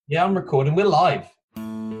Yeah, I'm recording. We're live.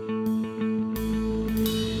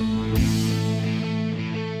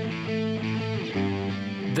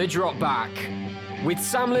 The Drop Back with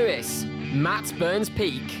Sam Lewis, Matt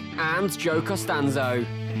Burns-Peak and Joe Costanzo.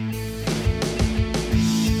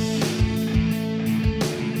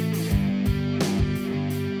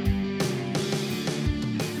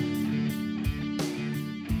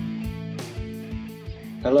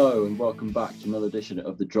 Hello and welcome back to another edition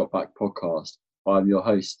of the Drop Back podcast. I'm your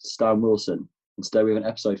host, Stan Wilson, and today we have an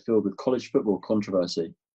episode filled with college football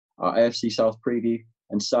controversy, our AFC South preview,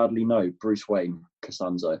 and sadly no, Bruce Wayne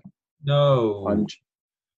Costanzo. No.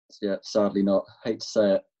 Sadly not. Hate to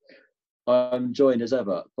say it. I'm joined as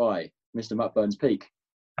ever by Mr. Matt Burns-Peak.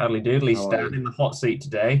 Howdy doodly, Stan in the hot seat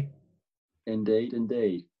today. Indeed.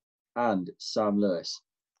 And Sam Lewis.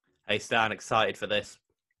 Hey Stan, excited for this.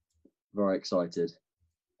 Very excited.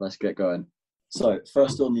 Let's get going. So,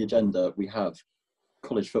 first on the agenda, we have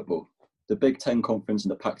college football. The Big Ten Conference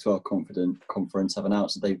and the Pac-12 Conference have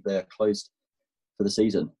announced that they're closed for the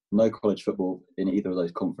season. No college football in either of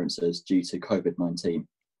those conferences due to COVID-19.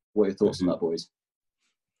 What are your thoughts on that, boys?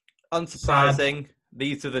 Unsurprising.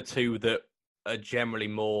 These are the two that are generally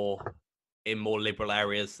more liberal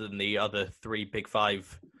areas than the other three Big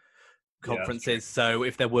Five conferences. So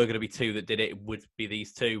if there were going to be two that did it, it would be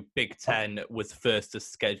these two. Big Ten was first to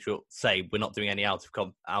say we're not doing any out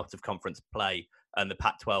of conference play, and the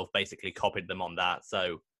Pac-12 basically copied them on that.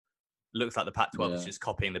 So looks like the Pac-12 is just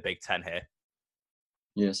copying the Big Ten here.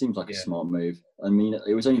 Yeah, it seems like a smart move. I mean,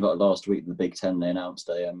 it was only about last week the Big Ten, they announced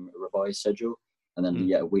a revised schedule, and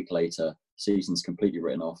then a week later, season's completely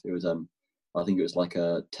written off. It was I think it was like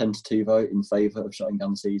a 10-2 vote in favour of shutting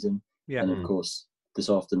down the season. Yeah. And of course, this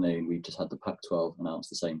afternoon we've just had the Pac-12 announce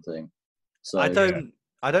the same thing. So I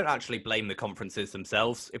don't actually blame the conferences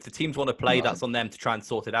themselves. If the teams want to play, that's on them to try and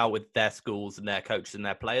sort it out with their schools and their coaches and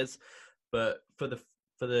their players. But for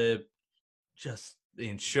the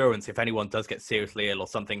insurance, if anyone does get seriously ill or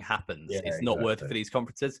something happens, it's not worth it for these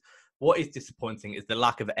conferences. What is disappointing is the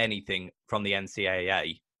lack of anything from the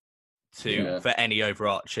NCAA for any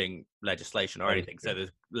overarching legislation or anything. So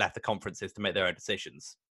they've left the conferences to make their own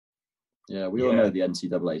decisions. Yeah, we all know the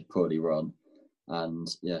NCAA is poorly run. And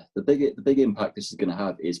the big impact this is going to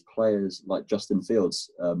have is players like Justin Fields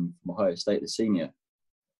from Ohio State, the senior,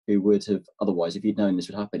 who would have otherwise, if you'd known this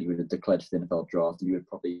would happen, he would have declared for the NFL draft, and he would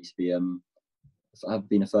probably be have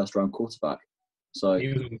been a first round quarterback. So he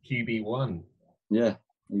was on QB1. Yeah,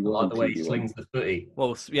 he was. I like the way he slings the footy.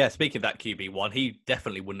 Well, yeah. Speaking of that QB1, he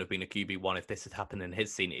definitely wouldn't have been a QB1 if this had happened in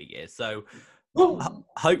his senior year. So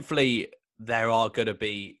hopefully there are going to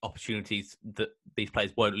be opportunities that these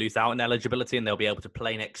players won't lose out on eligibility, and they'll be able to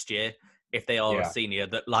play next year if they are a senior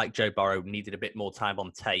that, like Joe Burrow, needed a bit more time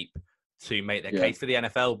on tape to make their case for the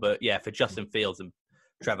NFL. But for Justin Fields and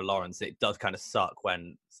Trevor Lawrence, it does kind of suck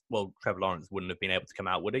when, Trevor Lawrence wouldn't have been able to come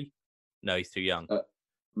out, would he? No, he's too young.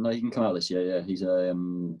 No, he can come out this year, yeah. He's a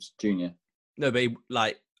junior. No,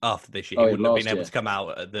 but after this year, he wouldn't have been able to come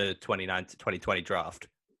out at the 2020 draft.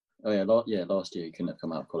 Oh, last year he couldn't have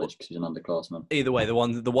come out of college because he's an underclassman. Either way, the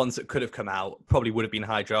ones that could have come out probably would have been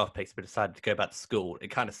high draft picks, but decided to go back to school.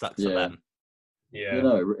 It kind of sucks for them. Yeah.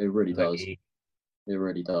 It really does. It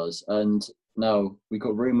really does. And now we've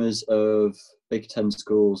got rumours of Big Ten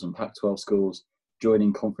schools and Pac-12 schools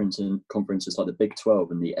joining conferences like the Big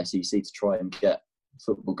 12 and the SEC to try and get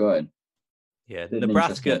football going. Yeah,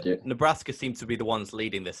 Nebraska seems to be the ones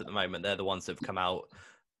leading this at the moment. They're the ones that have come out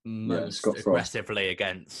most aggressively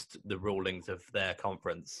against the rulings of their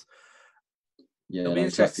conference. Yeah, it'll be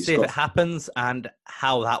interesting to see if it happens and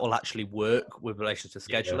how that will actually work with relation to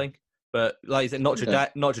scheduling. Yeah. But like you said,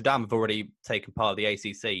 Notre Dame have already taken part of the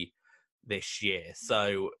ACC this year,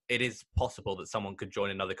 so it is possible that someone could join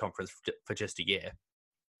another conference for just a year.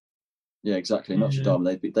 Yeah, exactly. Notre Dame,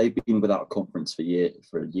 they've been without a conference for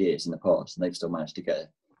years in the past, and they've still managed to get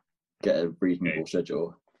a reasonable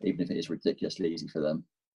schedule, even if it is ridiculously easy for them.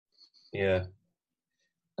 Yeah.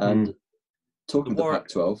 And talking about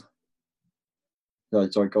the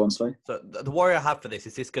Pac-12. Sorry, go on, Slay. So the worry I have for this,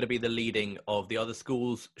 is this going to be the leading of the other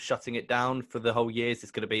schools shutting it down for the whole year? Is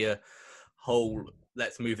this going to be a whole,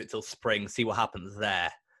 let's move it till spring, see what happens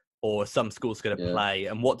there? Or some schools going to play?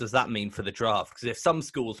 And what does that mean for the draft? Because if some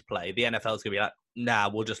schools play, the NFL is going to be like, nah,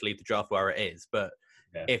 we'll just leave the draft where it is. But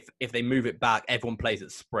if they move it back, everyone plays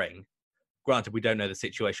at spring. Granted, we don't know the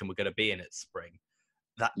situation we're going to be in at spring.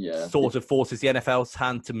 That sort of forces the NFL's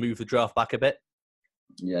hand to move the draft back a bit.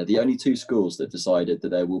 Yeah, the only two schools that decided that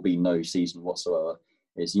there will be no season whatsoever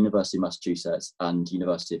is University of Massachusetts and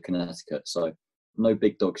University of Connecticut. So no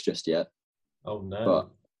big dogs just yet. Oh, no. But,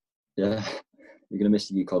 you're going to miss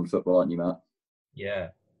the UConn football, aren't you, Matt? Yeah.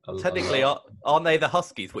 Technically, aren't they the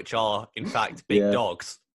Huskies, which are in fact big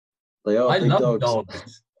dogs? They are I big love dogs.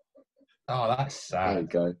 dogs. Oh, that's There you sad.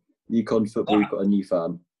 go. Yukon football, you've got a new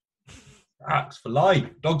fan. Dogs for life.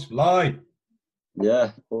 Dogs for life.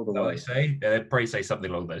 Yeah, all the What way. they say? They'd probably say something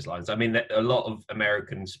along those lines. I mean, a lot of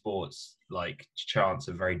American sports like chants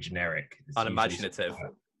are very generic. It's Unimaginative.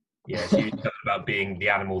 It's usually about being the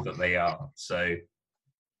animal that they are. So,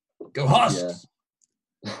 go Husks!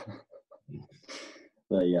 Yeah.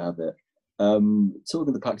 There you have it. Talking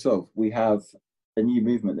of the Pac-12, we have a new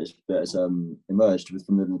movement that's emerged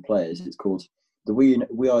from the players. It's called the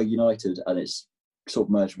We Are United, and it's sort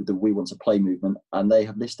of merged with the We Want to Play movement, and they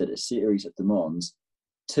have listed a series of demands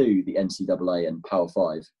to the NCAA and Power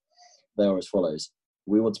 5. They are as follows.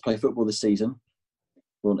 We want to play football this season.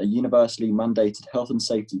 We want a universally mandated health and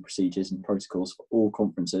safety procedures and protocols for all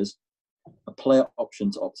conferences, a player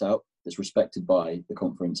option to opt out that's respected by the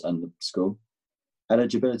conference and the school,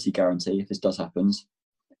 eligibility guarantee if this does happen,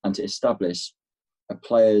 and to establish a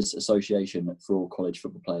players' association for all college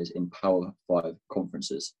football players in Power 5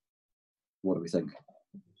 conferences. What do we think?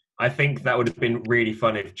 I think that would have been really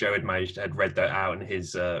fun if Joe had read that out in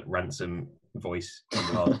his ransom voice.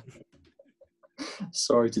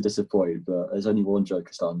 Sorry to disappoint, but there's only one Joe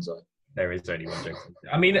Costanzo. There is only one Joe.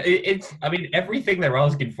 I mean, everything they're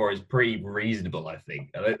asking for is pretty reasonable. I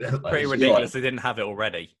think Pretty ridiculous. They didn't have it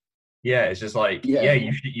already. Yeah, it's just like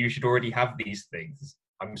you should already have these things.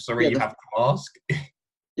 I'm sorry you have to ask.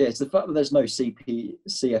 Yeah, it's the fact that there's no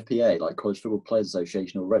CFPA, like College Football Players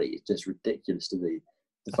Association already. It's just ridiculous to me.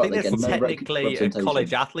 I think there's technically a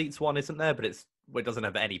college athletes one, isn't there? But it doesn't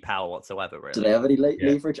have any power whatsoever, really. Do they have any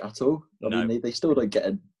leverage at all? I No. mean, they still don't get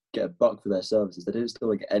a buck for their services. They still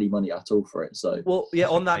don't get any money at all for it. So, well, yeah.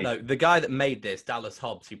 On that note, the guy that made this, Dallas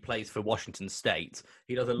Hobbs, who plays for Washington State,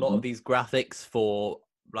 he does a lot of these graphics for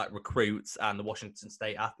like recruits and the Washington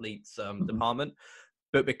State athletes department.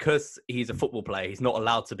 But because he's a football player, he's not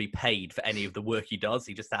allowed to be paid for any of the work he does.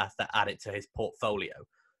 He just has to add it to his portfolio.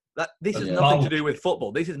 This has nothing to do with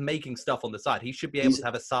football. This is making stuff on the side. He should be able to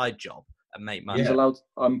have a side job and make money. He's allowed.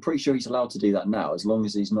 I'm pretty sure he's allowed to do that now, as long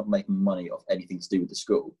as he's not making money off anything to do with the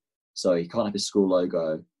school. So he can't have his school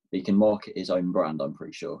logo. He can market his own brand. I'm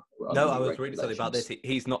pretty sure. No, I was reading something about this.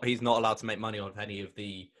 He's not allowed to make money off any of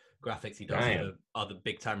the graphics he does for other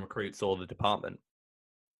big time recruits or the department.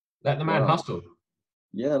 Let the man hustle.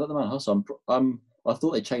 Yeah, let the man hustle. I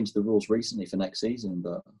thought they changed the rules recently for next season,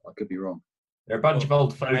 but I could be wrong. They're a bunch of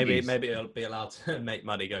old fogies. Maybe it'll be allowed to make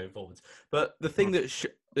money going forwards. But the thing that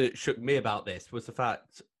shook me about this was the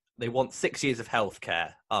fact they want 6 years of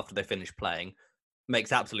healthcare after they finish playing.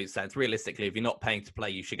 Makes absolute sense. Realistically, if you're not paying to play,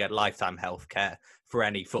 you should get lifetime healthcare for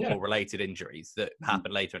any football-related injuries that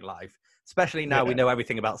happen later in life. Especially now we know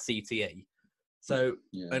everything about CTE. So,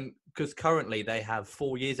 and because currently they have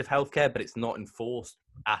 4 years of healthcare, but it's not enforced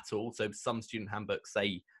at all. So some student handbooks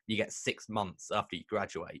say you get 6 months after you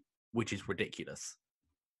graduate, which is ridiculous.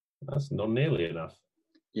 That's not nearly enough.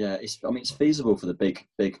 Yeah, it's feasible for the big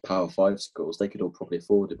Power 5 schools. They could all probably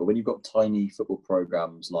afford it. But when you've got tiny football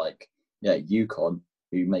programs like Yukon,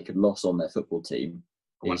 who make a loss on their football team,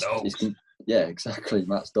 exactly,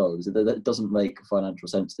 Matt's Dogs. It doesn't make financial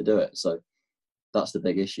sense to do it. So that's the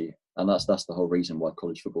big issue, and that's the whole reason why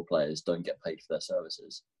college football players don't get paid for their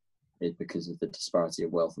services, is because of the disparity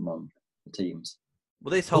of wealth among the teams.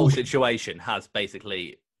 Well, this whole situation has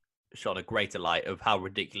basically shone a greater light of how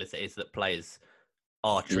ridiculous it is that players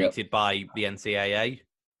are treated by the NCAA.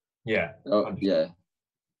 Yeah.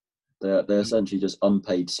 They're essentially just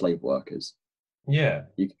unpaid slave workers. Yeah.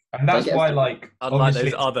 And that's why, unlike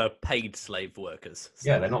those other paid slave workers.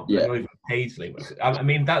 Yeah, they're not even paid slave workers. I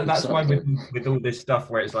mean, that's why with all this stuff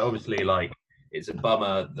where it's like, obviously, like, it's a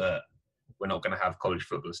bummer that we're not going to have college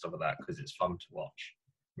football and stuff like that because it's fun to watch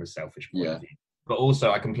from a selfish point of view. But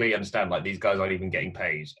also, I completely understand, like, these guys aren't even getting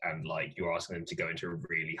paid, and, like, you're asking them to go into a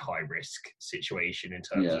really high-risk situation in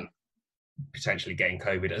terms of potentially getting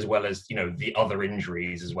COVID, as well as, the other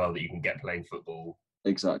injuries as well that you can get playing football.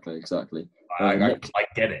 Exactly. I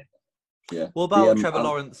get it. Yeah. What about Trevor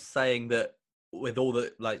Lawrence saying that with all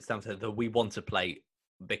the, like Sam said, that we want to play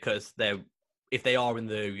because if they are in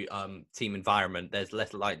the team environment, there's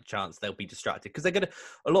less likely chance they'll be distracted because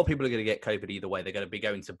a lot of people are going to get COVID either way. They're going to be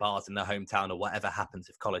going to bars in their hometown or whatever happens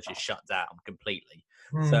if college is shut down completely.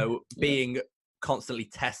 So being constantly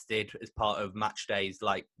tested as part of match days,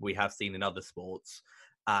 like we have seen in other sports,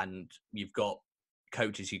 and you've got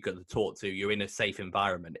coaches you've got to talk to, you're in a safe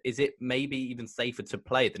environment. Is it maybe even safer to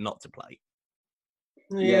play than not to play?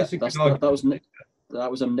 Yeah, that was Nick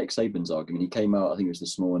Saban's argument. He came out, I think it was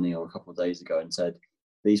this morning or a couple of days ago, and said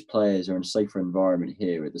these players are in a safer environment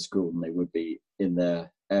here at the school than they would be in their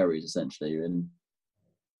areas essentially, and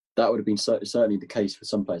that would have been certainly the case for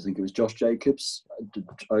some players. I think it was Josh Jacobs,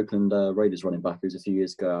 Oakland Raiders running back, who was a few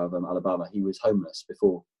years ago out of Alabama. He was homeless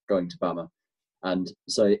before going to Bama. And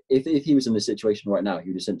so if he was in this situation right now, he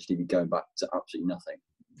would essentially be going back to absolutely nothing.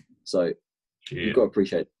 So you've got to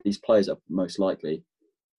appreciate these players are most likely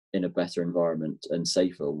in a better environment and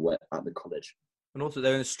safer at the college. And also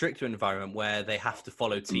they're in a stricter environment where they have to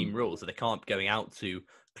follow team rules, so they can't be going out to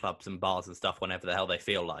clubs and bars and stuff whenever the hell they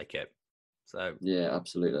feel like it. So yeah,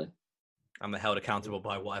 absolutely. And they're held accountable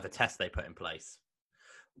by whatever test they put in place.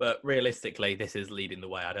 But realistically, this is leading the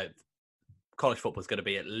way. College football is going to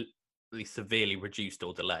be at least severely reduced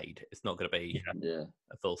or delayed. It's not going to be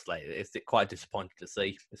a full slate. It's quite disappointing to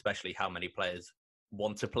see, especially how many players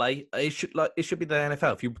want to play. It should be the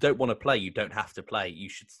NFL. If you don't want to play, you don't have to play. You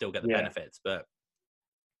should still get the benefits. But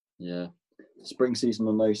yeah, spring season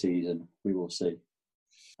or no season, we will see.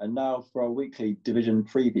 And now for our weekly division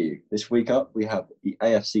preview. This week up, we have the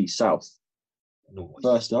AFC South. Nice.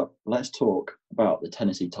 First up, let's talk about the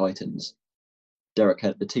Tennessee Titans.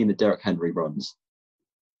 The team that Derrick Henry runs.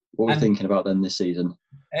 What are we thinking about them this season?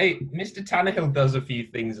 Hey, Mr. Tannehill does a few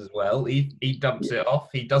things as well. He dumps it off.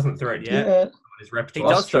 He doesn't throw it deep. Yeah. He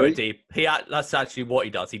does throw it deep. That's actually what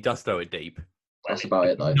he does. He does throw it deep. That's about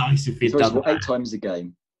it, though. Nice if he throws 8 times a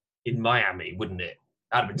game. In Miami, wouldn't it?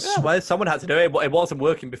 Well, someone had to do it. It wasn't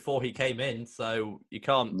working before he came in, so you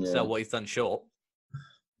can't sell what he's done short.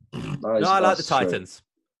 I like the Titans. True.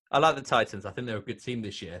 I like the Titans. I think they're a good team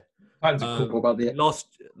this year.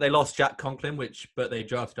 They lost Jack Conklin, but they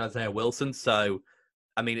drafted Isaiah Wilson. So,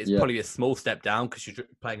 I mean, it's probably a small step down because you're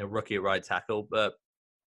playing a rookie at right tackle, but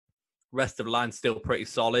rest of the line's still pretty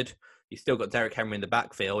solid. You've still got Derrick Henry in the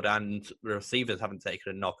backfield, and the receivers haven't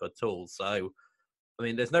taken a knock at all. So, I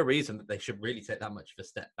mean, there's no reason that they should really take that much of a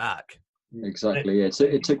step back. Exactly. Yeah.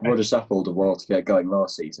 It took Roger Saffold a while to get going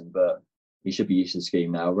last season, but he should be used to the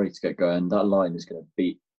scheme now, ready to get going. That line is going to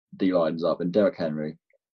beat D-lines up, and Derrick Henry,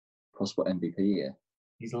 possible MVP year.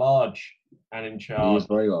 He's large and in charge. He is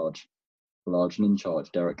very large and in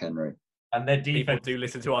charge. Derrick Henry. And their defense. People do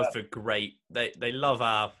listen to us for great. They love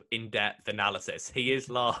our in-depth analysis. He is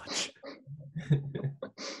large.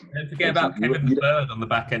 Don't forget about Kevin Bird on the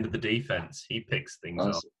back end of the defense. He picks things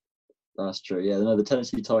up. That's true. Yeah, no, the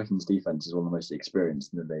Tennessee Titans defense is one of the most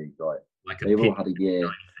experienced in the league. They've all had a year.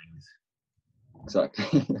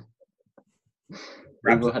 Exactly.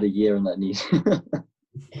 They've all had a year in that new.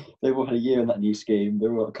 They've all had a year in that new scheme.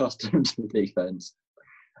 They're all accustomed to the defense,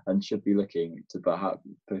 and should be looking to perhaps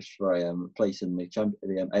push for a place in the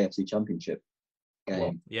AFC Championship game.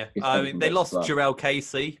 Well, yeah, I mean, they lost Jarrell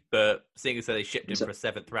Casey, but seeing as though they shipped him for a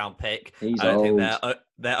 7th-round pick, I don't think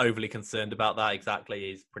they're overly concerned about that. Exactly,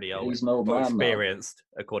 he's pretty old. He's an old man, experienced,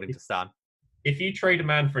 according to Stan. If you trade a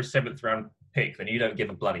man for a 7th-round pick, then you don't give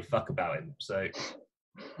a bloody fuck about him. So,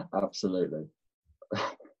 absolutely.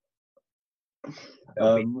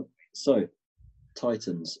 So,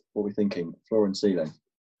 Titans, what are we thinking? Floor and ceiling?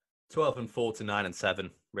 12-4 to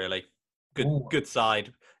 9-7. Really good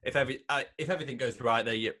side. If everything goes right,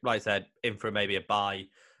 they, like I said, in for maybe a bye.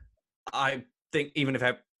 I think even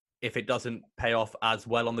if it doesn't pay off as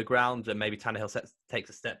well on the ground, and maybe Tannehill takes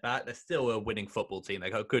a step back, they're still a winning football team. They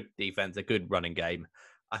got a good defense, a good running game.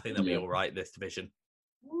 I think they'll be all right this division.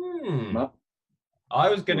 I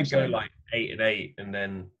was going to go like 8-8 and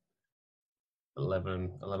then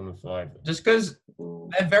 11-5, just because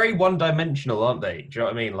they're very one-dimensional, aren't they? Do you know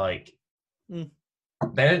what I mean? Like, they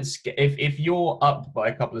don't. If you're up by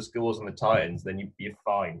a couple of scores on the Titans, then you're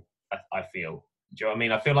fine. I feel. Do you know what I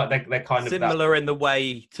mean? I feel like they're kind of similar in the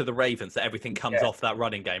way to the Ravens, that everything comes off that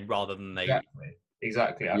running game rather than they.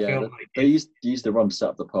 Exactly. I feel like they use the run to set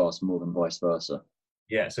up the pass more than vice versa.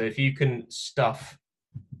 Yeah. So if you can stuff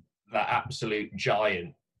that absolute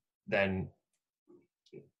giant, then.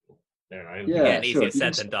 Easier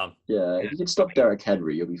said than done. Yeah, if you can stop Derrick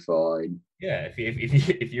Henry, you'll be fine. Yeah,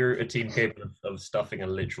 if you're a team capable of stuffing a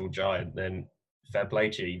literal giant, then fair play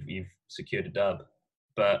to you. You've secured a dub.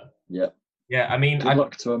 But I mean, good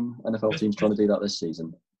luck to NFL teams trying to do that this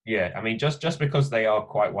season. Yeah, I mean, just because they are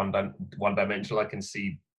quite one-dimensional, I can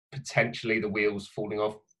see potentially the wheels falling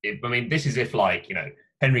off. I mean, this is if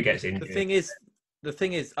Henry gets injured. The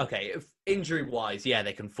thing is, okay, if injury-wise,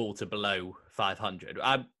 they can fall to below 500.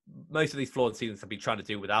 Most of these flawed seasons have been trying to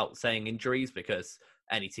do without saying injuries because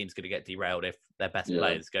any team's going to get derailed if their best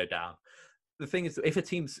players go down. The thing is, if a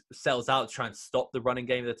team sells out to try and stop the running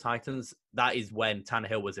game of the Titans, that is when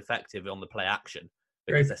Tannehill was effective on the play action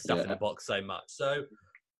because they're stuffing the box so much. So,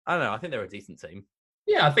 I don't know. I think they're a decent team.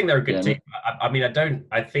 Yeah, I think they're a good team. I mean,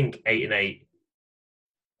 I think 8-8.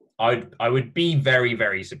 I would be very,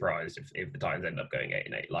 very surprised if the Titans end up going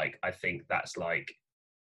 8-8. Like, I think that's like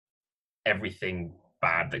everything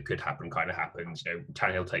bad that could happen kind of happens. You know,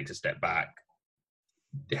 Tannehill takes a step back.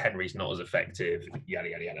 Henry's not as effective. Yada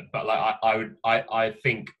yada yada. But like, I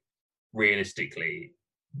think realistically,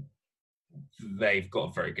 they've got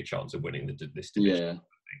a very good chance of winning this division. Yeah.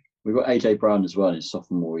 We've got AJ Brown as well in his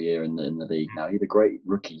sophomore year in the league now. He had a great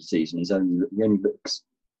rookie season. He only looks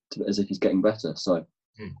as if he's getting better. So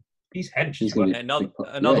he's hench. He's well.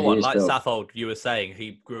 Another one, like Saffold, you were saying,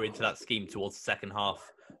 he grew into that scheme towards the second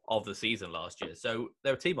half of the season last year. So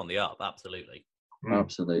they're a team on the up, absolutely.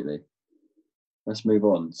 Absolutely. Let's move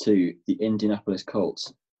on to the Indianapolis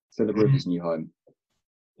Colts. Philip Rivers' new home.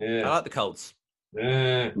 Yeah. I like the Colts.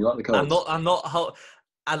 You like the Colts?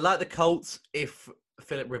 I like the Colts if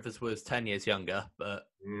Philip Rivers was 10 years younger, but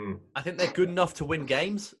I think they're good enough to win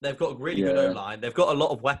games. They've got a really good O-line. They've got a lot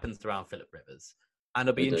of weapons around Philip Rivers. And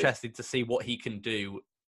it'll be interesting to see what he can do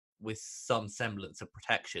with some semblance of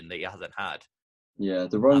protection that he hasn't had. Yeah,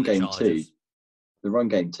 the run game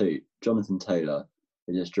too. Jonathan Taylor,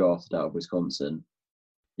 they just drafted out of Wisconsin.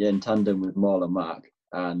 Yeah, in tandem with Marlon Mack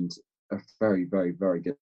and a very, very, very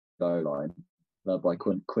good O-line led by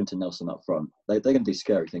Quentin Nelson up front. They're going to do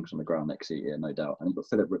scary things on the ground next year, no doubt. And you've got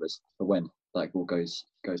Philip Rivers for when that ball goes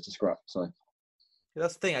to scrap. So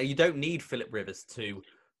that's the thing. You don't need Philip Rivers to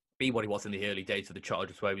be what he was in the early days of the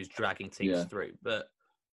Chargers, where he was dragging teams through. But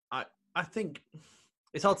I think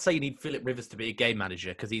it's hard to say you need Philip Rivers to be a game manager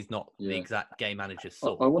because he's not the exact game manager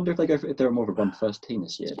sort. I wonder if they're more of a run-first team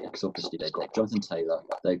this year, because obviously they've got Jonathan Taylor,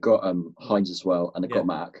 they've got Hines as well, and they've got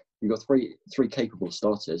Mack. You've got three capable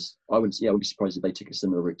starters. I would be surprised if they took a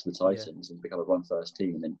similar route to the Titans and become a run-first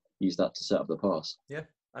team and then use that to set up the pass. Yeah.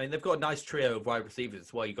 I mean, they've got a nice trio of wide receivers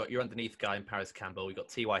as well. You've got your underneath guy in Paris Campbell. You've got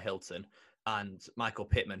T.Y. Hilton and Michael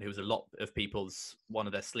Pittman, who's a lot of people's one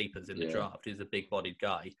of their sleepers in the draft. He's a big-bodied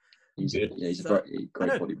guy. He's a very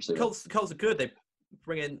great body receiver. Colts are good. They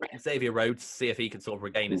bring in Xavier Rhodes to see if he can sort of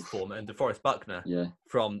regain his form, and DeForest Buckner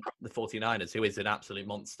from the 49ers, who is an absolute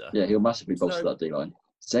monster. Yeah, he'll massively bolster that D-line.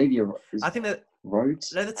 I think that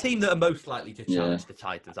Rhodes. They're the team that are most likely to challenge the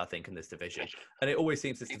Titans, I think, in this division. And it always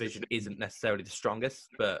seems this division isn't necessarily the strongest,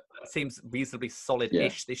 but it seems reasonably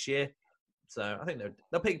solid-ish this year. So I think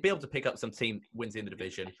they'll be able to pick up some team wins in the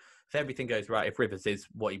division. If everything goes right, if Rivers is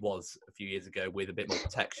what he was a few years ago with a bit more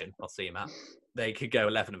protection, I'll see him at, they could go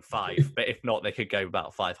 11-5. But if not, they could go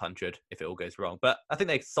about 500 if it all goes wrong. But I think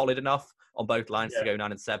they're solid enough on both lines to go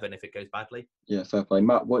 9-7 if it goes badly. Yeah, fair play.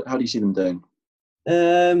 Matt, how do you see them doing?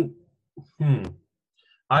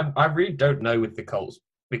 I really don't know with the Colts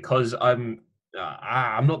because I'm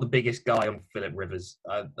not the biggest guy on Philip Rivers.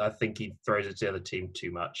 I think he throws it to the other team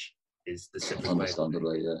too much. Is the simple way.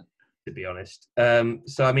 Understandably, to be honest.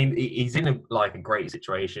 So I mean, he's in a great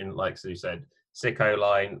situation, like Sue said, sick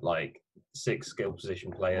O-line, like 6 skill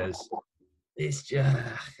position players. It's just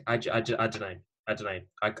I don't know.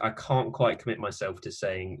 I can't quite commit myself to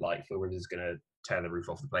saying like Phil Rivers is going to tear the roof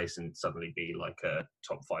off the place and suddenly be like a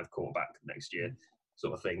top 5 quarterback next year,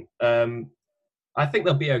 sort of thing. I think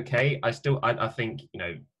they'll be okay. I think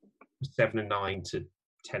 7-9 to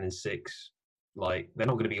 10-6. Like they're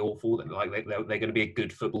not going to be awful. Like they're going to be a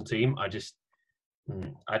good football team. I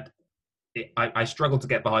struggle to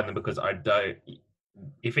get behind them because I don't.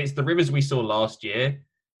 If it's the Rivers we saw last year,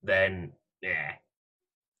 then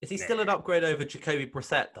Is he still an upgrade over Jacoby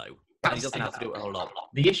Brissett though? And he doesn't have to do it a whole lot.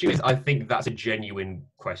 The issue is, I think that's a genuine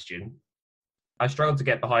question. I struggle to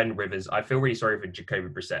get behind Rivers. I feel really sorry for Jacoby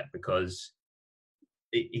Brissett because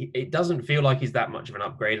it doesn't feel like he's that much of an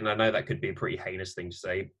upgrade, and I know that could be a pretty heinous thing to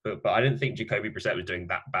say, but I didn't think Jacoby Brissett was doing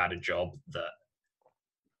that bad a job that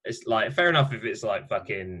it's like, fair enough if it's like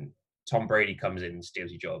fucking Tom Brady comes in and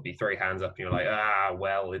steals your job, you throw your hands up and you're like,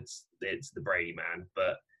 well, it's the Brady man.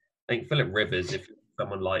 But I think Philip Rivers, if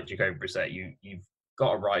someone like Jacoby Brissett, you've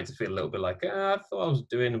got a right to feel a little bit like, I thought I was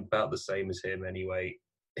doing about the same as him anyway,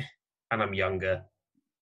 and I'm younger,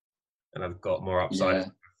 and I've got more upside as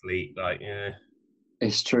an athlete,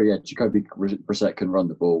 It's true, Jacoby Brissett can run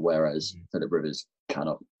the ball, whereas Philip Rivers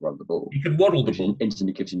cannot run the ball. He can waddle the ball.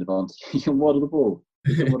 Instantly gives you an advantage. He can waddle the ball.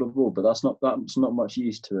 But that's not much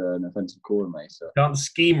use to an offensive coordinator. Can't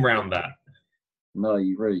scheme round that. No,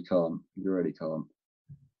 you really can't.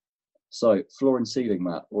 So, floor and ceiling,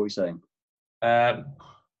 Matt, what are we saying? 7-9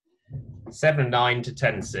 to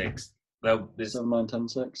 10-6. 7-9,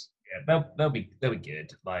 10-6? Yeah, they'll be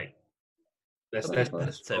good. Like they're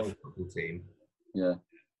a strong football team. Yeah.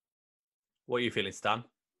 What are you feeling, Stan?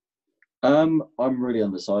 I'm really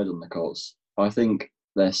undecided on the Colts. I think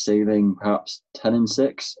their ceiling perhaps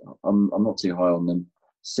 10-6. I'm not too high on them.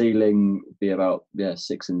 Ceiling be about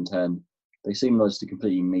 6-10. They seem like just a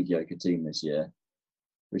completely mediocre team this year,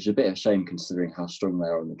 which is a bit of a shame considering how strong they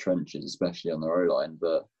are in the trenches, especially on their O-line.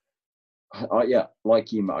 But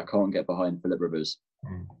like you, Matt, I can't get behind Philip Rivers.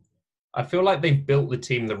 I feel like they've built the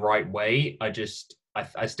team the right way. I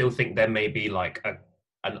still think there may be like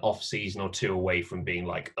an off season or two away from being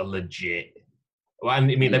like a legit. Well,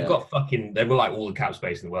 and I mean, they've got they've got like all the cap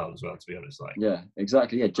space in the world as well, to be honest. Like, yeah,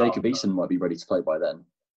 exactly. Yeah, Jacob Eason might be ready to play by then.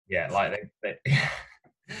 Yeah, like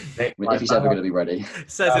if he's ever going to be ready.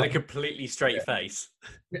 Says in a completely straight face.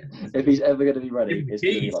 If he's ever going to be ready, it's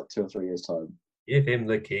going to be like 2 or 3 years' time. Give him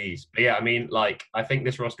the keys. But yeah, I mean, like, I think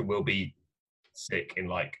this roster will be sick in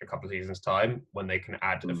like a couple of seasons' time when they can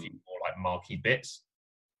add a few more like marquee bits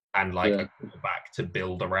and like a quarterback to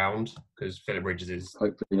build around, because Philip Rivers is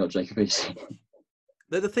hopefully not Jacob Eason.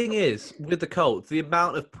 The thing is, with the Colts, the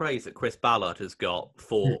amount of praise that Chris Ballard has got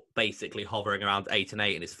for basically hovering around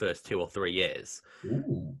 8-8 in his first 2 or 3 years.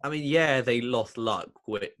 Ooh. I mean, yeah, they lost luck,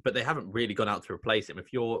 but they haven't really gone out to replace him.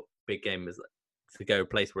 If your big game is to go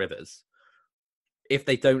replace Rivers, if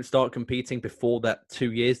they don't start competing before that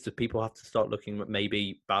 2 years, do people have to start looking at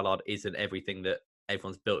maybe Ballard isn't everything that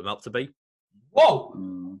everyone's built him up to be?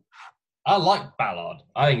 Whoa! I like Ballard.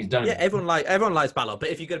 I think he's done. Yeah, everyone likes Ballard, but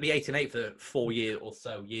if you're going to be 8-8 for 4 years or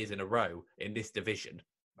so years in a row in this division,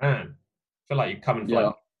 man, I feel like you're coming from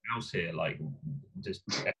like house here, like just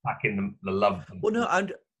attacking the love. Well, no,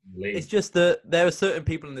 and it's just that there are certain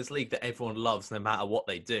people in this league that everyone loves no matter what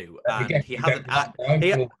they do, and he hasn't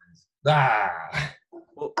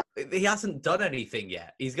done anything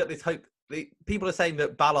yet. He's got this hope. People are saying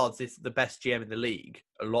that Ballard's is the best GM in the league.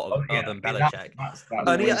 A lot of other than Belichick,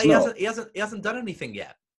 and he hasn't done anything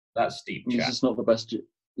yet. That's steep. He's just not the best.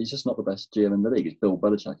 He's just not the best GM in the league. It's Bill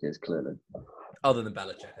Belichick is clearly. Other than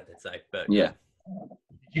Belichick, I did say, but yeah.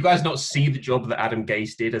 Did you guys not see the job that Adam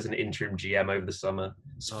Gase did as an interim GM over the summer?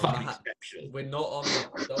 It's fucking exceptional. We're not on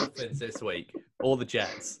the Dolphins this week or the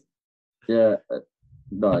Jets. Yeah.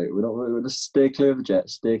 No, we're not. We'll just steer clear of the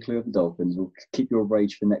Jets, steer clear of the Dolphins. We'll keep your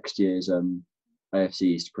rage for next year's AFC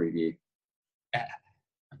East preview.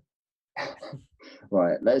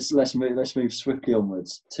 Right, let's move swiftly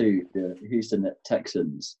onwards to the Houston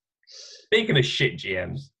Texans. Speaking of shit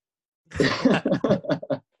GMs, bit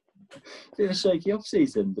of a shaky off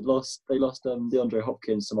season. They lost DeAndre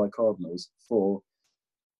Hopkins to my Cardinals for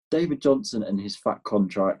David Johnson and his fat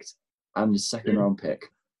contract and his second round pick.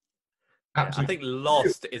 Yeah, I think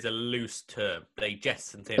lost is a loose term. They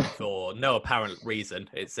jettisoned him for no apparent reason,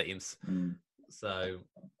 it seems. So,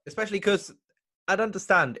 especially because I'd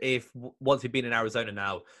understand if once he'd been in Arizona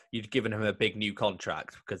now, you'd given him a big new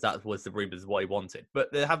contract because that was the rumours of what he wanted.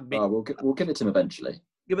 But there haven't been. We'll give it to him eventually.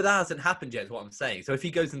 Yeah, but that hasn't happened yet, is what I'm saying. So if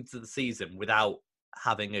he goes into the season without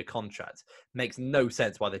having a contract, makes no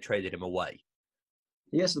sense why they traded him away.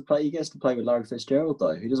 He gets to play. He gets to play with Larry Fitzgerald,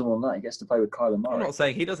 though. He doesn't want that. He gets to play with Kyler Murray. I'm not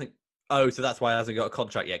saying he doesn't. Oh, so that's why he hasn't got a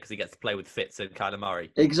contract yet, because he gets to play with Fitz and Kyler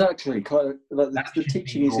Murray. Exactly. The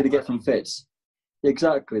teaching he's going to get from Fitz.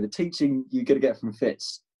 Exactly. The teaching you're going to get from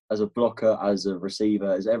Fitz as a blocker, as a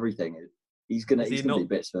receiver, as everything. He's going to do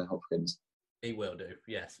bits for Hopkins. He will do,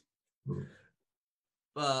 yes.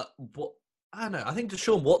 But I don't know. I think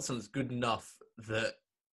Deshaun Watson's good enough that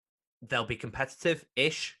they'll be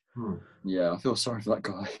competitive-ish. Yeah, I feel sorry for that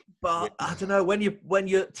guy. But I don't know, when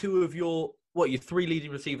you're two of your three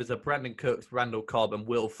leading receivers are Brandon Cooks, Randall Cobb, and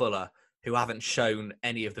Will Fuller, who haven't shown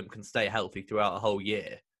any of them can stay healthy throughout a whole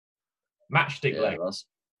year. Matchstick legs.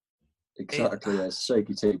 Exactly, it's a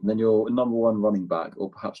shaky team. And then your number one running back, or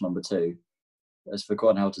perhaps number two, has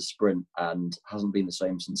forgotten how to sprint and hasn't been the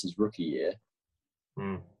same since his rookie year.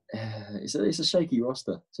 It's a shaky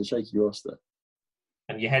roster.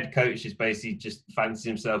 And your head coach is basically just fancies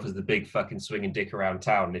himself as the big fucking swinging dick around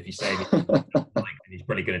town. And if you say anything, he's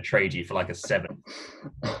probably going to trade you for like a 7.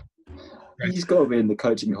 He's got to be in the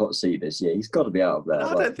coaching hot seat this year. He's got to be out of there.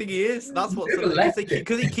 I don't think he is. That's what's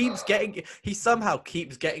because he somehow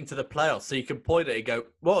keeps getting to the playoffs. So you can point at it and go,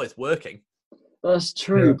 well, it's working. That's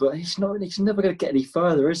true, but he's never going to get any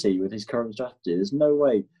further, is he, with his current strategy? There's no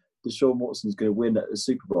way Deshaun Watson's going to win at the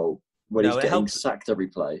Super Bowl when he's getting sacked every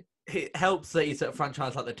play. It helps that he's at a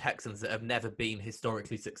franchise like the Texans that have never been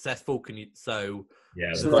historically successful. Fans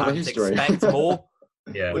expect more?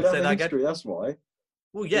 Yeah, we say that history. That's why.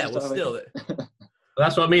 Well, yeah, still.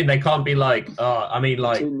 That's what I mean. They can't be like, he's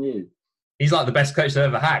like the best coach they've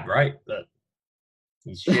ever had, right? But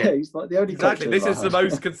he's shit. Yeah, he's like the only exactly. This is the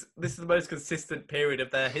most consistent period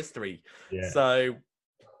of their history. Yeah. So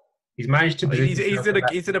he's managed to.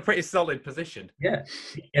 He's in a pretty solid position. Yeah,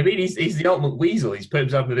 I mean, he's the ultimate weasel. He's put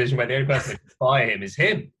himself in a position where the only person that can fire him is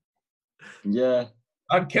him. Yeah.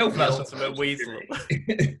 I'd kill for The that ultimate weasel.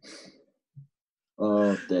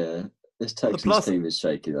 Oh dear, this Texans team is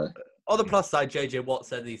shaky though. On the plus side, JJ Watt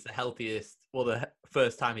said he's the healthiest, the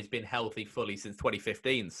first time he's been healthy fully since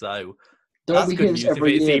 2015. So that's good news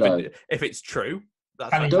if it's true.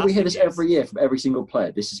 Don't we hear this every year from every single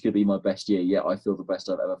player? This is going to be my best year yet. I feel the best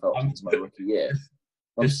I've ever felt since my rookie year.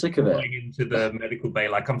 I'm sick of it. Going into the medical bay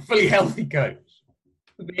like I'm fully healthy, coach.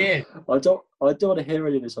 I don't want to hear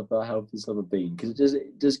any of this about how healthy I've ever been because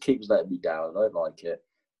it just keeps letting me down. I don't like it,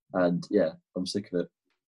 and yeah, I'm sick of it.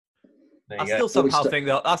 I still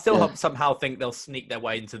somehow think they'll sneak their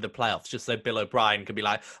way into the playoffs just so Bill O'Brien can be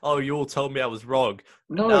like, "Oh, you all told me I was wrong.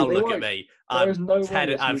 No, now look at me. I've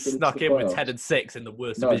snuck in with 10-6 in the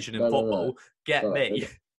worst division in football. Get me."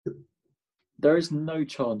 There is no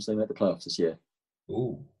chance they make the playoffs this year.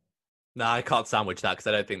 Ooh. No, I can't sandwich that because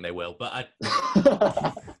I don't think they will. But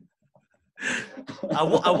I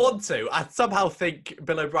want to. I somehow think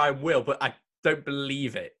Bill O'Brien will, but I don't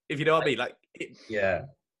believe it. If you know what I mean, yeah.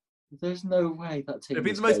 There's no way that team. It'd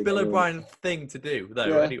be the most Bill O'Brien thing to do, though.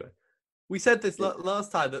 Yeah. Anyway, we said this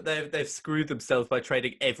last time that they've screwed themselves by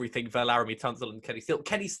trading everything for Laramie Tunsil and Kenny Stills.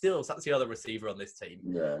 Kenny Stills, that's the other receiver on this team.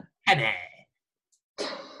 Yeah. Kenny.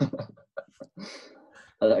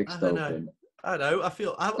 I don't know. I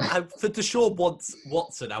feel for Deshaun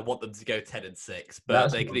Watson, I want them to go 10-6,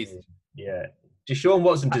 but they can easily. Yeah, Deshaun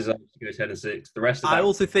Watson deserves to go 10-6. The rest of I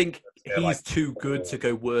also think he's too good to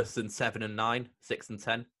go worse than 7-9,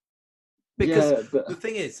 6-10. Because the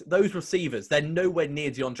thing is, those receivers, they're nowhere near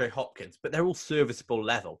DeAndre Hopkins, but they're all serviceable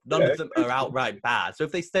level. None of them are outright bad. So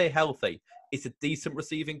if they stay healthy, it's a decent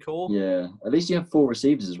receiving core. Yeah, at least you have 4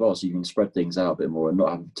 receivers as well, so you can spread things out a bit more and not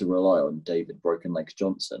have to rely on David Broken Legs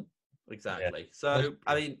Johnson. Exactly. Yeah. So,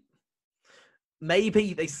 I mean,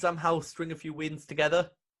 maybe they somehow string a few wins together.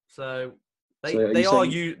 So they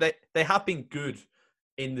have been good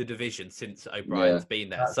in the division since O'Brien's been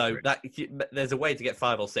there. So there's a way to get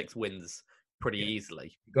 5 or 6 wins pretty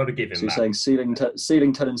easily. You've got to give him. So you're saying ceiling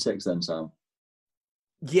 10-6 then, Sam?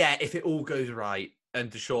 Yeah, if it all goes right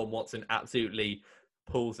and Deshaun Watson absolutely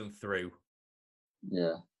pulls them through.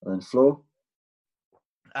 Yeah, and then floor.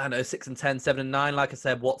 I don't know, 6-10, 7-9. Like I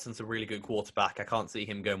said, Watson's a really good quarterback. I can't see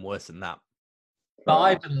him going worse than that.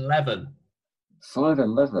 5-11.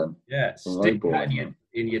 5-11. Yeah, stick that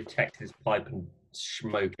in your Texas pipe and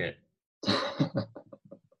smoke it.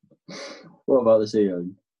 What about the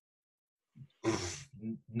Seahawks?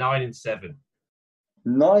 9-7.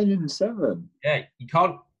 9-7. Yeah, you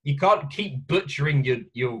can't keep butchering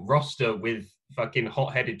your roster with fucking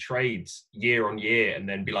hot-headed trades year on year and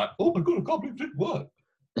then be like, oh my god, I can't believe it didn't work.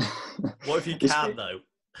 What if you can though?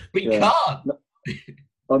 But you can't.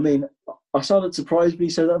 I mean, I sounded surprised when you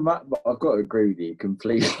said that, Matt, but I've got to agree with you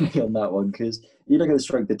completely on that one because you look at the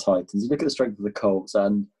strength of the Titans, you look at the strength of the Colts,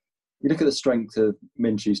 and you look at the strength of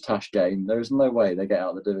Minshew's Tash game. There is no way they get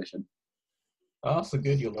out of the division. Oh, so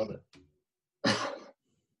good, you'll love it.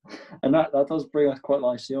 And that does bring us quite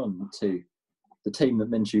nicely on to the team that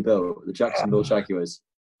Minshew built, the Jacksonville Jaguars.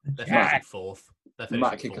 They're finishing 4th.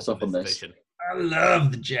 Matt, kick us off on this. Division. I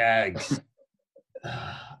love the Jags.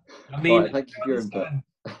 I mean, right, thank you for your input.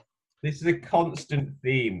 This is a constant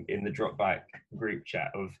theme in the drop back group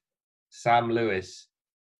chat of Sam Lewis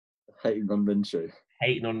hating on Minshew.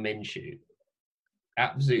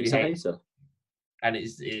 Absolutely He's a hater. And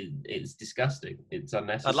it's disgusting. It's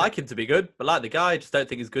unnecessary. I'd like him to be good, but like the guy, I just don't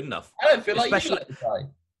think he's good enough. I don't feel like you like the guy.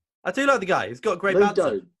 I do like the guy. He's got great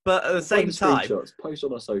banter. But at the same time... Post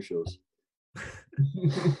on our socials.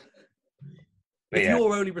 If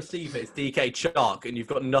your only receiver is DK Chark and you've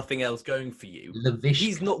got nothing else going for you,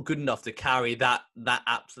 he's not good enough to carry that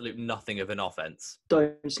absolute nothing of an offense.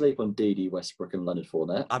 Don't sleep on D.D. Westbrook and Leonard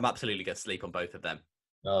Fournette. I'm absolutely going to sleep on both of them.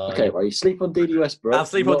 Okay, well, you sleep on D.D. Westbrook. I'll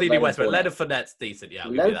sleep on D.D. Westbrook. Leonard Fournette's decent, yeah.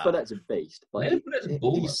 Leonard Fournette's a beast. Leonard Fournette's a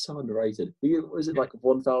baller. He's so underrated. Was it like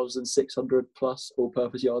 1,600 plus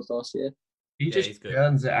all-purpose yards last year? He just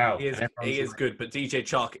turns it out. He is good, but DJ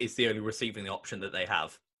Chark is the only receiving option that they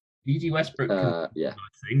have. D.D. Westbrook,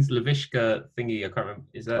 things. Laviska thingy, I can't remember.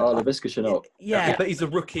 Is that? Oh, Laviska Shenault. Yeah, but he's a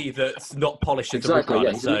rookie that's not polished as a rookie.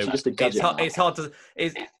 Yeah, he's just a gadget. It's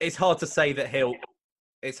hard to say that he'll.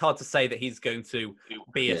 It's hard to say that he's going to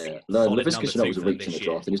be a solid Laviska Shenault was a reach in the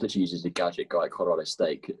draft, and he's literally used as a gadget guy at Colorado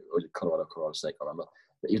State, or Colorado State, I can't remember.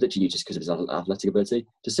 But he was literally used just because of his athletic ability.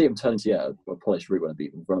 To see him turn into a polished route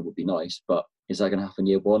runner would be nice, but is that going to happen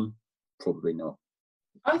year one? Probably not.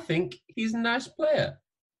 I think he's a nice player.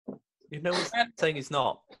 You know what I'm saying? He's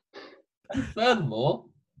not. And furthermore,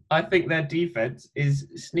 I think their defense is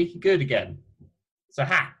sneaky good again. So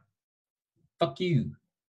fuck you.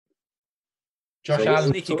 Josh So Allen.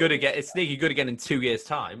 Sneaky good again in 2 years'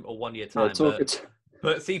 time or 1 year time.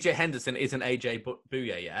 But CJ Henderson isn't AJ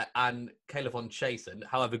Bouye yet, and Caleb Chasen,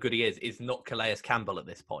 however good he is not Calais Campbell at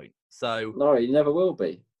this point. So no, he never will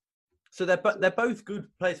be. So they're both good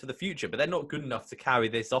players for the future, but they're not good enough to carry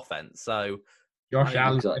this offense. So Josh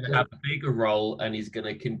Allen's going to have a bigger role, and he's going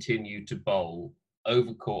to continue to bowl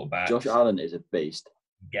over quarterbacks. Josh Allen is a beast.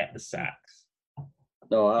 Get the sacks.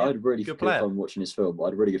 No, I had really good fun watching his film. I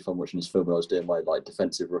had really good fun watching his film when I was doing my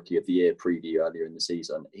defensive rookie of the year preview earlier in the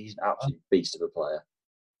season. He's an absolute beast of a player.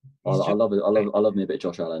 I love it. I love me a bit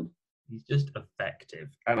of Josh Allen. He's just effective,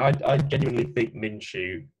 and I genuinely think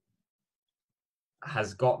Minshew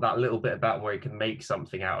has got that little bit about where he can make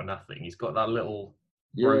something out of nothing. He's got that little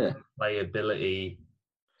playability.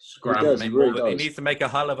 He needs to make a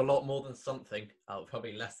hell of a lot more than something out of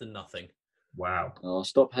probably less than nothing. Wow. Oh,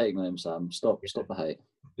 stop hating on him, Sam. Stop the hate.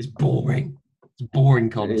 It's boring. It's boring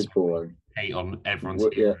content. It is boring. Hate on everyone's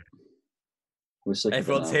hero. We're sick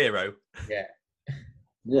everyone's of it now. hero. Yeah.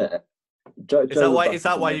 Yeah. Is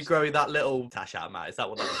that why you're growing that little tash out, Matt? Is that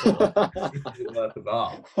what that's for? Work of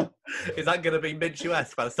art. Is that going to be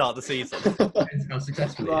Minshew-esque by the start of the season? Depends how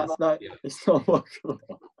successful it is. No, it's not workable.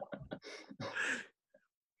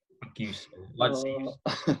 Useful. I'd see you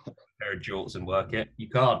a pair of jorts and work it. You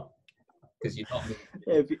can't because you're not.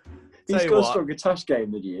 Yeah, he's got a stronger tash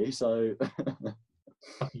game than you, so.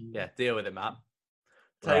 Yeah, deal with it, Matt.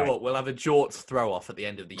 Tell you what, we'll have a jorts throw off at the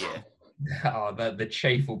end of the year. Oh, the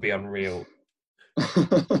chafe will be unreal.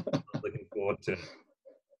 Looking forward to it.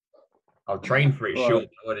 I'll train for it short.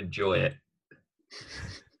 I would enjoy it.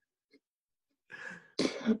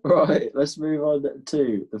 Right, let's move on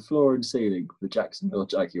to the floor and ceiling for the Jacksonville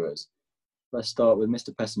Jaguars. Let's start with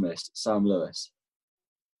Mr. Pessimist, Sam Lewis.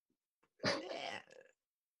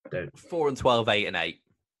 4-12, 8-8.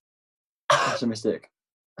 Pessimistic.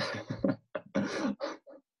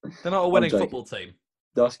 They're not a winning football team.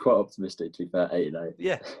 That's quite optimistic, to be fair. 8-8.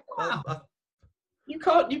 Yeah. You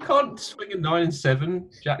can't swing a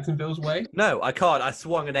 9-7 Jacksonville's way. No, I can't. I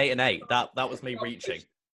swung an 8-8. That was me reaching.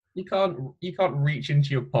 You can't reach into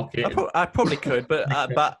your pocket. I probably could, but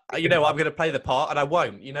you know I'm going to play the part, and I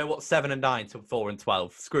won't. You know what? 7-9 to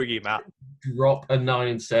 4-12. Screw you, Matt. Drop a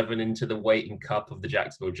 9-7 into the waiting cup of the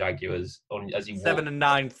Jacksonville Jaguars as you 7-9,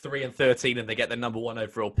 3-13, and they get the number 1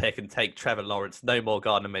 overall pick and take Trevor Lawrence. No more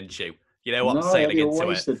Gardner Minshew. You know what? I'm sailing into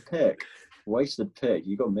wasted pick. Wasted pick.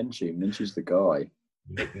 You got Minshew. Minshew's the guy.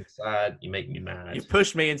 You make me sad. You make me mad. You've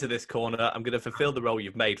pushed me into this corner. I'm going to fulfill the role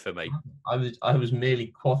you've made for me. I was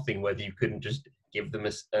merely quaffing whether you couldn't just give them a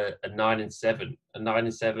 9-7. A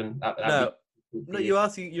 9-7. No. You're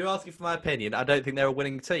asking for my opinion. I don't think they're a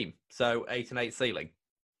winning team. So 8-8 ceiling.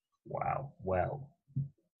 Wow. Well,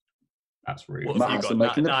 that's rude. What have you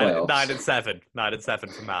got? 9-7.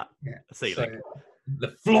 9-7 from Matt. Yeah. Ceiling. So the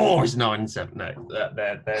floor is 9-7. No,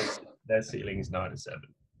 their ceiling is 9-7.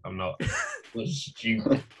 I'm not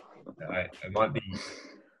stupid. I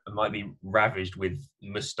might be ravished with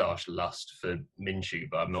moustache lust for Minshew,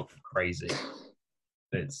 but I'm not crazy.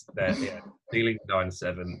 It's there. Yeah, ceiling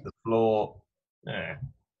 9-7. The floor.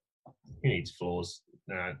 Who needs floors?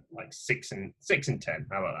 Like 6 and 10.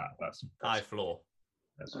 How about that? That's high floor.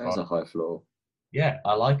 That's a high floor. Yeah,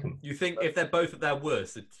 I like them. You think if they're both at their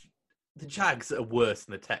worst, the Jags are worse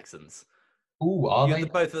than the Texans? Ooh, are they? They're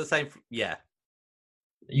both at the same. Yeah.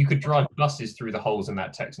 You could drive buses through the holes in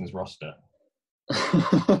that Texans roster.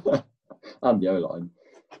 And the O-line.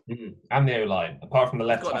 And the O-line, apart from the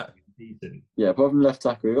left tackle. Yeah, apart from the left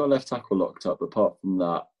tackle. We've got left tackle locked up. Apart from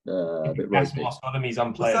that, a bit ropey. He's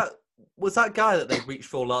unplayable. Was that guy that they reached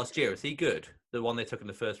for last year? Is he good? The one they took in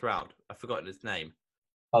the first round? I've forgotten his name.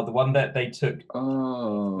 Oh, the one that they took.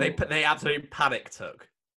 Oh. They absolutely panic took.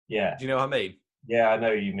 Yeah. Do you know what I mean? Yeah, I know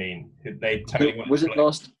what you mean. They totally was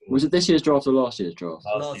it this year's draft or last year's draft?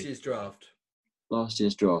 Last year's draft. Last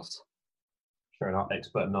year's draft. Sure enough,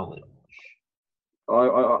 expert knowledge.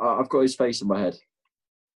 I've got his face in my head.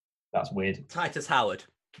 That's weird. Titus Howard.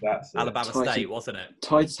 That's Alabama State, wasn't it?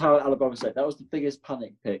 Titus Howard, Alabama State. That was the biggest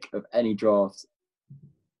panic pick of any draft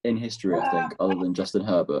in history, I think, other than Justin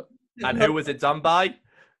Herbert. And who was it done by?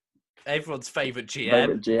 Everyone's favourite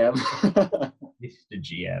GM. Mr.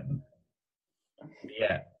 GM.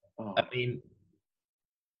 Yeah. I mean,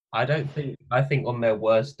 I think on their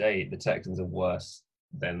worst day, the Texans are worse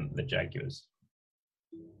than the Jaguars.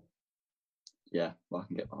 Yeah, well, I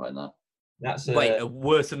can get behind that. That's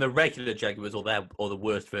worse than the regular Jaguars or the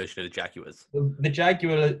worst version of the Jaguars? The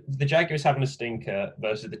Jaguars having a stinker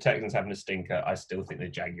versus the Texans having a stinker, I still think the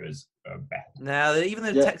Jaguars are better. Now, even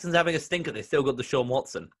though the Texans having a stinker, they still got Deshaun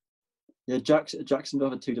Watson. Yeah, Jacksonville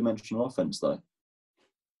have a two-dimensional offense, though.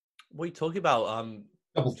 What are you talking about?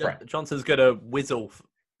 Double threat. Johnson's going to whizzle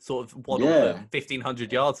sort of waddle for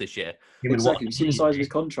 1,500 yards this year. Exactly. You see the size of his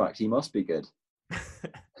contract. He must be good.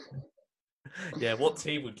 Yeah, what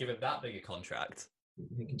team would give him that big a contract?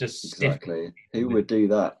 Exactly. Who would do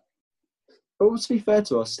that? But to be fair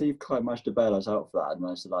to us, Steve Keim managed to bail us out for that and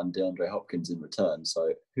managed to land DeAndre Hopkins in return.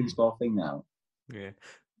 So who's laughing now? Yeah.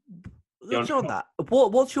 On that,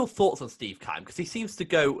 what's your thoughts on Steve Keim? Because he seems to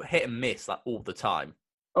go hit and miss like all the time.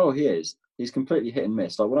 Oh, he is. He's completely hit and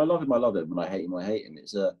miss. Like when I love him, I love him. When I hate him, I hate him.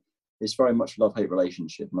 It's very much a love-hate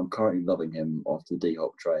relationship, and I'm currently loving him after the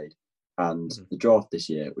D-Hop trade and the draft this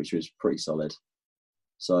year, which was pretty solid.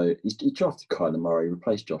 So he drafted Kyler Murray,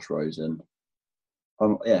 replaced Josh Rosen.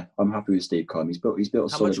 I'm happy with Steve Keim. He's built a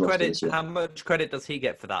solid roster this year. How much credit does he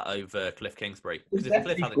get for that over Cliff Kingsbury? Because if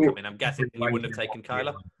Cliff hadn't come in, I'm guessing he wouldn't have taken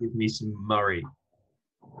Kyler. Give me some Murray.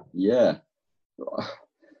 Yeah,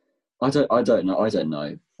 I don't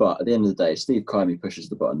know. But at the end of the day, Steve Keim pushes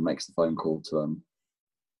the button, makes the phone call to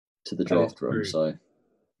the draft room. So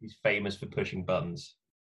he's famous for pushing buttons.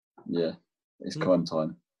 Yeah, it's Keim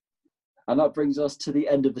time. And that brings us to the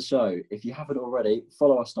end of the show. If you haven't already,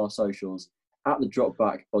 follow us on our socials. At the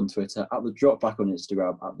Dropback on Twitter, at the Dropback on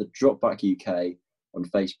Instagram, at the Dropback UK on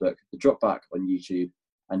Facebook, the Dropback on YouTube,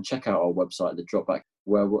 and check out our website, the Dropback,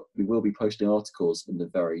 where we will be posting articles in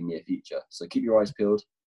the very near future. So keep your eyes peeled.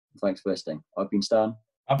 Thanks for listening. I've been Stan.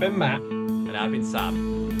 I've been Matt. And I've been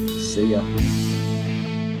Sam. See ya.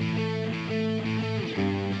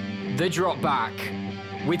 The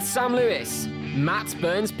Dropback with Sam Lewis, Matt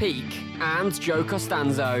Burns-Peak, and Joe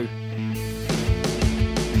Costanzo.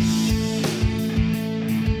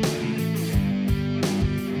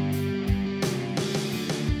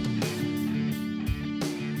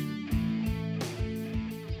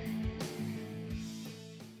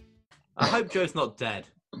 I hope Joe's not dead.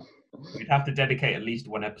 We'd have to dedicate at least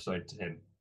one episode to him.